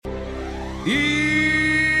even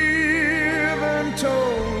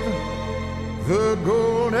told the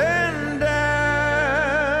golden daffodils,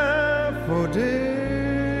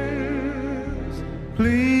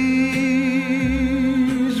 please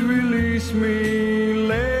release me,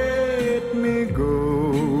 let me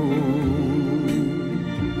go,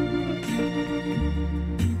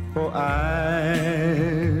 for I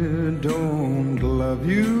don't love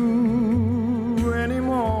you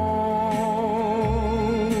anymore.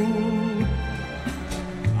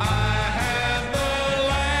 I had the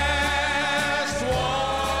last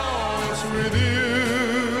waltz with you,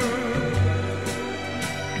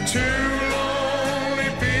 two lonely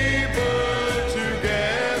people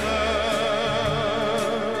together.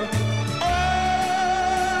 I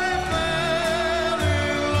fell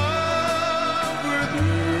in love with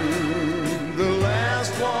you. The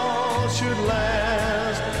last waltz should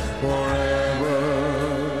last forever.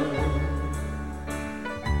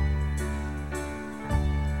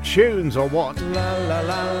 Tunes or what? La la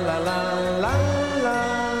la la la la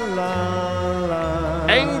la la la.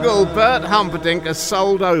 Engelbert Humperdink has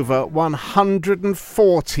sold over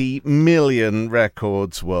 140 million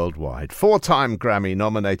records worldwide. Four-time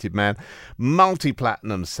Grammy-nominated man,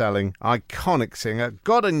 multi-platinum selling, iconic singer,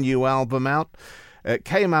 got a new album out. It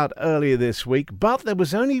came out earlier this week, but there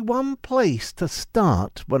was only one place to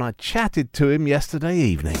start when I chatted to him yesterday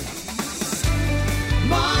evening.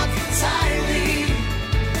 Marc, Tyley,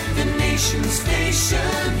 the Nation Station,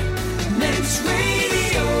 Men's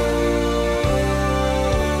Radio.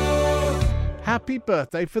 Happy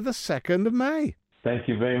birthday for the 2nd of May. Thank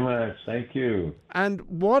you very much. Thank you. And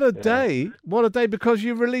what a day, because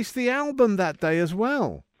you released the album that day as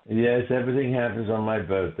well. Yes, everything happens on my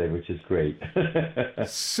birthday, which is great.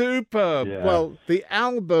 Superb. Yeah. Well, the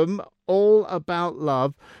album, All About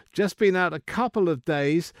Love, just been out a couple of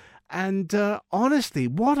days. And honestly,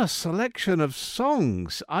 what a selection of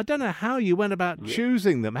songs. I don't know how you went about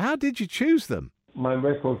choosing them. How did you choose them? My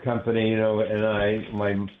record company, and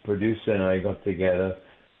my producer and I got together,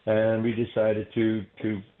 and we decided to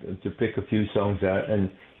pick a few songs out. And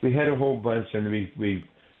we had a whole bunch, and we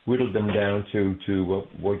whittled them down to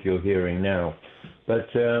what you're hearing now. But,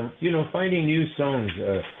 finding new songs,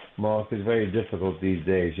 Mark, is very difficult these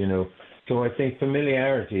days, So I think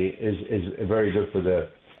familiarity is very good for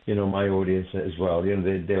my audience as well.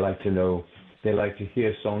 They like to know, they like to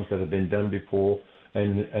hear songs that have been done before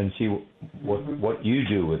and see what you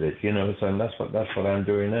do with it, So that's what I'm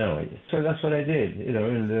doing now. So that's what I did,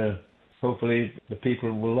 and hopefully the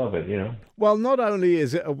people will love it, Well, not only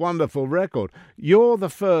is it a wonderful record, you're the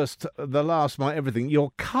first, the last, my everything.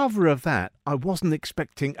 Your cover of that, I wasn't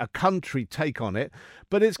expecting a country take on it,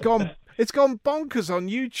 but it's gone bonkers on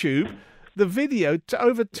YouTube. The video to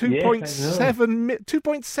over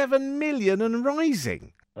 2.7 million and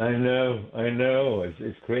rising. I know.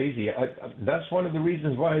 It's crazy. That's one of the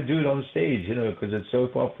reasons why I do it on stage, because it's so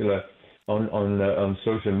popular on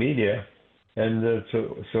social media, and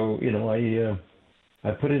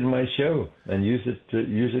I put it in my show and use it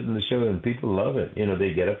in the show, and people love it.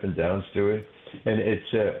 They get up and dance to it, and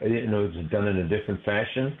it's it's done in a different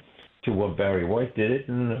fashion to what Barry White did it,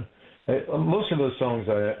 and most of those songs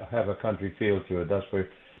have a country feel to it. That's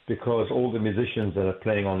because all the musicians that are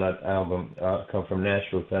playing on that album come from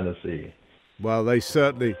Nashville, Tennessee. Well, they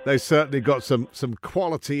certainly got some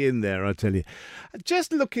quality in there, I tell you.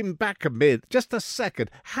 Just looking back just a second,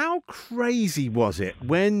 how crazy was it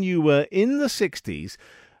when you were in the 60s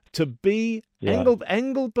to be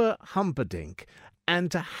Engelbert Humperdink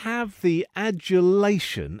and to have the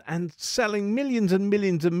adulation and selling millions and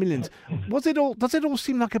millions and millions? Does it all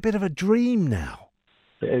seem like a bit of a dream now?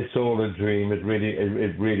 It's all a dream. It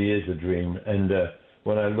really is a dream. And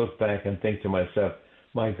when I look back and think to myself,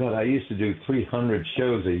 my God, I used to do 300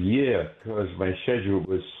 shows a year because my schedule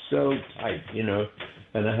was so tight,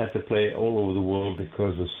 and I had to play all over the world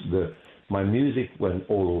because my music went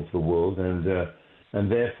all over the world, and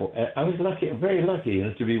therefore I was lucky, very lucky,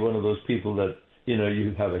 to be one of those people that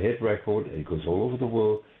you have a hit record, it goes all over the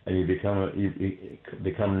world, and you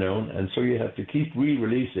become known, and so you have to keep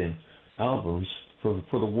re-releasing albums for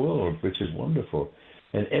the world, which is wonderful.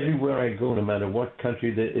 And everywhere I go, no matter what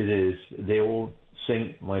country that it is, they all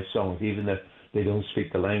sing my songs, even if they don't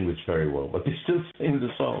speak the language very well, but they still sing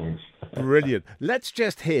the songs. Brilliant. Let's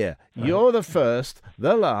just hear You're the First,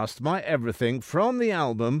 the Last, My Everything from the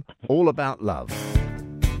album All About Love.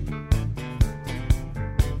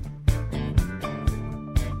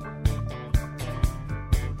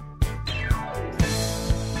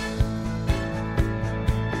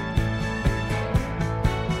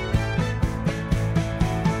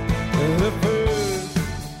 The first,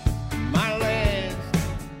 my last,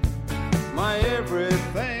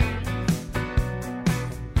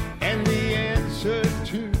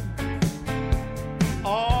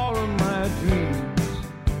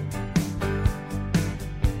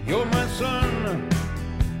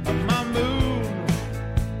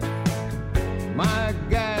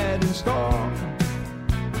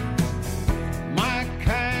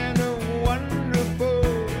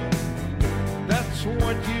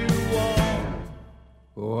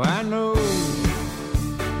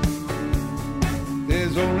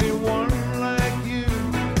 only one like you.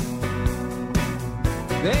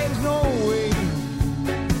 There's no way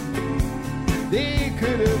they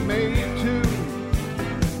could have made two.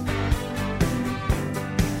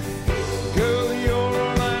 Girl, you're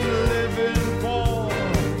all I'm living for.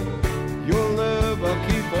 Your love I'll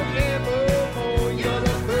keep forevermore. You're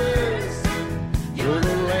the first, you're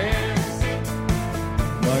the last,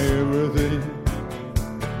 my everything.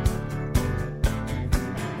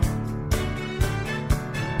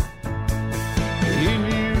 In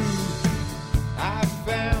you, I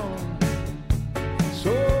found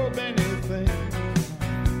so many things.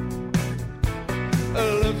 A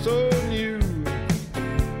love so new,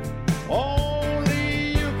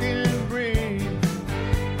 only you can bring.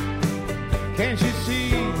 Can't you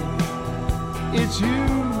see? It's you.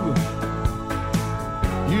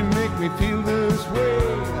 You make me feel this way.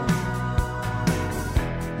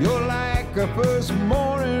 You're like a first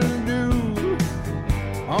morning dew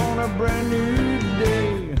on a brand new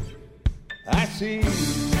day. I see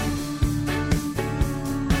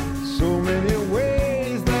so many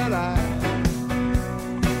ways that I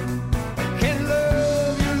can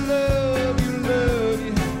love you, love you, love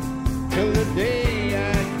you till the day I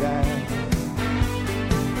die.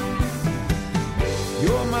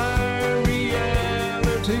 You're my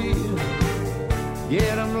reality,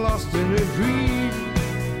 yet I'm lost in a dream.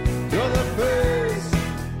 You're the first,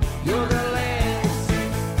 you're the last,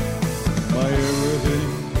 my everything.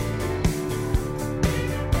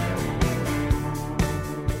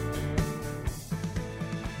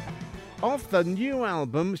 Off the new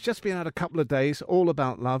album, it's just been out a couple of days, All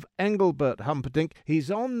About Love, Engelbert Humperdink. He's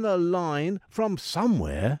on the line from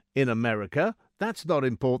somewhere in America. That's not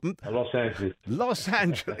important. Los Angeles. Los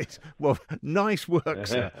Angeles. Well, nice work,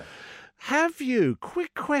 sir.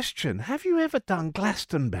 Quick question, have you ever done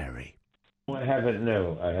Glastonbury? I haven't,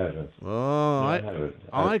 no, I haven't. Oh, No, I haven't.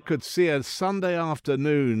 I could see a Sunday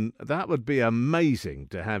afternoon. That would be amazing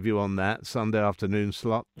to have you on that Sunday afternoon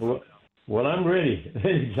slot. Well, I'm ready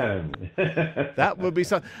anytime. That would be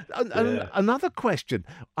so. Another question.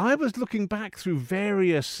 I was looking back through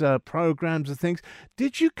various programs and things.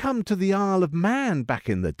 Did you come to the Isle of Man back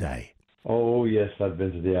in the day? Oh, yes, I've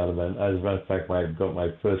been to the Isle of Man. As a matter of fact, I got my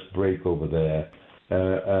first break over there.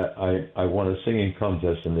 I won a singing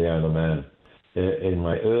contest in the Isle of Man in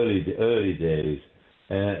my early days,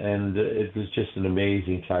 and it was just an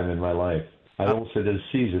amazing time in my life. I also did a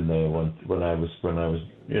season there when I was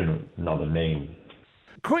not a name.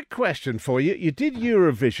 Quick question for you. You did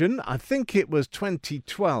Eurovision. I think it was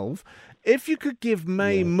 2012. If you could give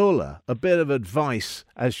Mae Muller a bit of advice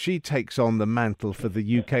as she takes on the mantle for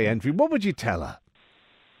the UK entry, what would you tell her?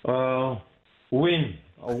 Win.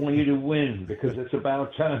 I want you to win because it's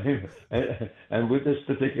about time. And with this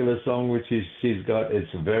particular song, which she's got,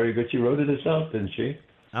 it's very good. She wrote it herself, didn't she?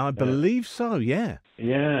 I believe so, yeah.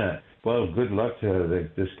 Yeah. Well, good luck to her,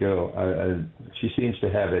 this girl. She seems to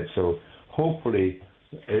have it, so hopefully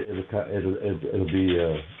it'll be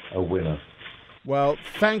a winner. Well,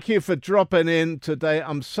 thank you for dropping in today.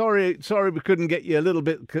 I'm sorry we couldn't get you a little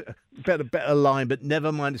bit better line, but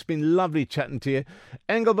never mind. It's been lovely chatting to you.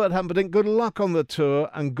 Engelbert Humperdink, good luck on the tour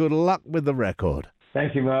and good luck with the record.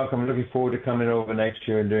 Thank you, Mark. I'm looking forward to coming over next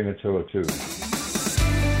year and doing a tour too.